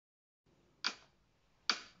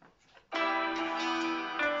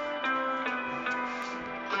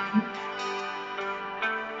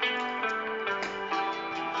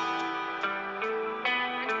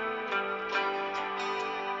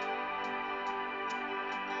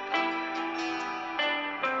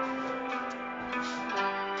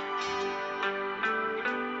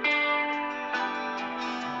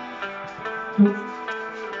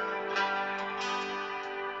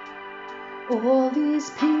All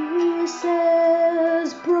these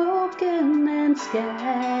pieces broken and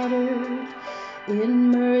scattered,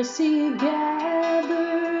 in mercy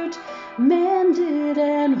gathered, mended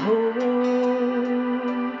and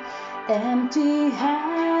whole,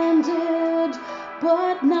 empty-handed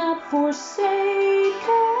but not forsaken.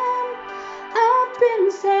 I've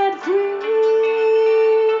been set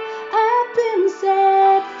free, I've been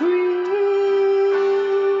set free.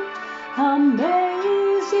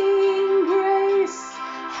 Amazing grace,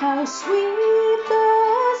 how sweet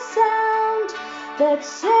the sound that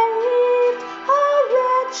saved a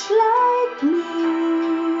wretch like me.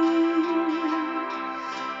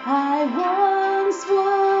 I once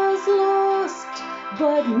was lost,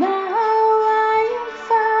 but now I am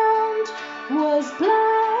found, was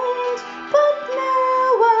blind, but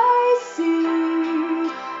now I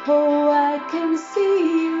see. Oh, I can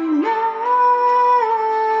see you now.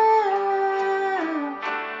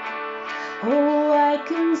 Oh, I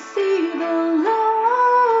can see the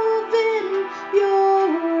love in your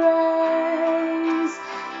eyes,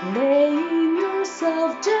 laying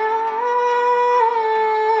yourself down,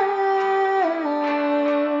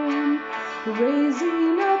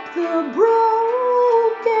 raising up the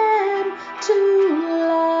broken to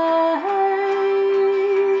life.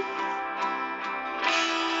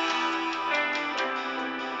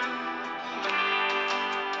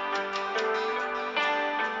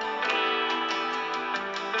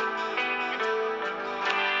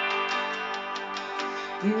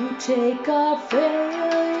 You take our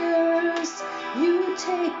failures, you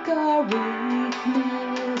take our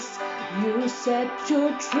weakness, you set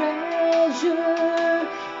your treasure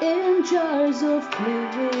in jars of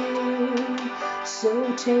clay.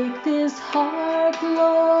 So take this heart,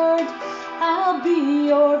 Lord, I'll be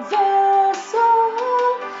your vessel,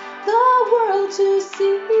 the world to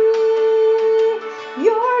see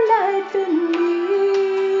your life in me.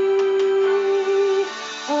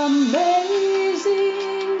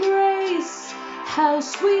 Amazing grace, how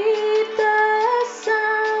sweet the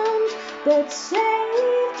sound that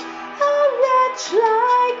saved a wretch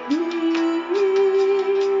like me.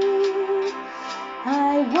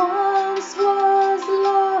 I once was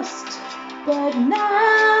lost, but now I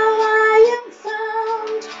am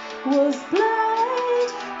found, was blind,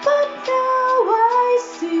 but now I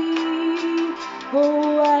see.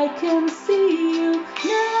 Oh, I can see you now.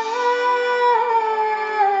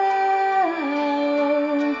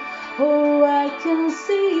 Oh, I can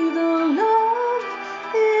see the love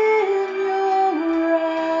in your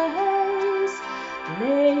eyes,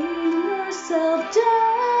 laying yourself down,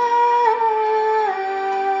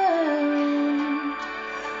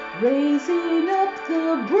 raising up the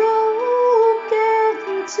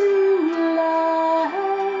broken to life.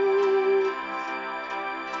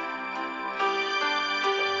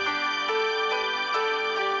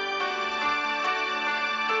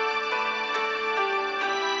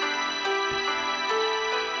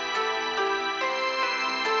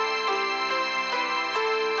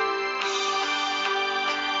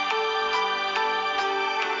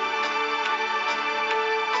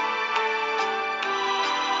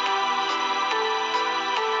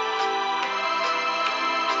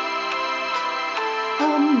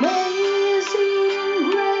 Amazing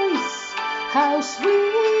grace, how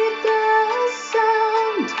sweet the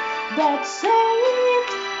sound that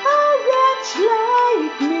saved a wretch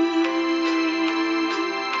like me.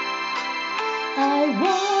 I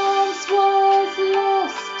once was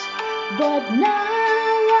lost, but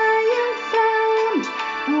now I am found,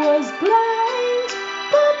 was blind,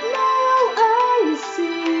 but now I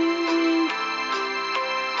see.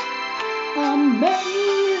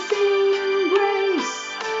 Amazing grace,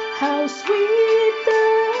 how sweet the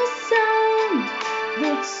sound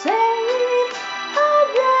that saved a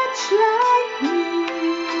wretch like me.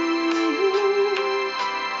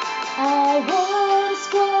 I once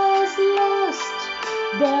was lost,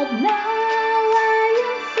 but now I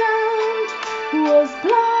am found, was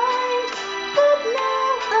blind, but now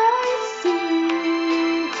I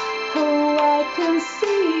see. Oh, I can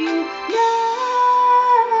see you now.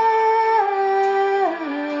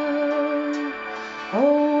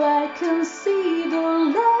 Oh, I can see the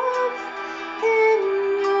love in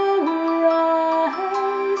your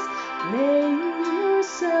eyes, laying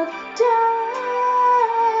yourself down,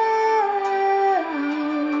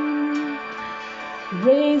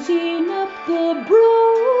 raising up the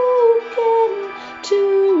broken to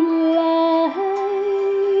life.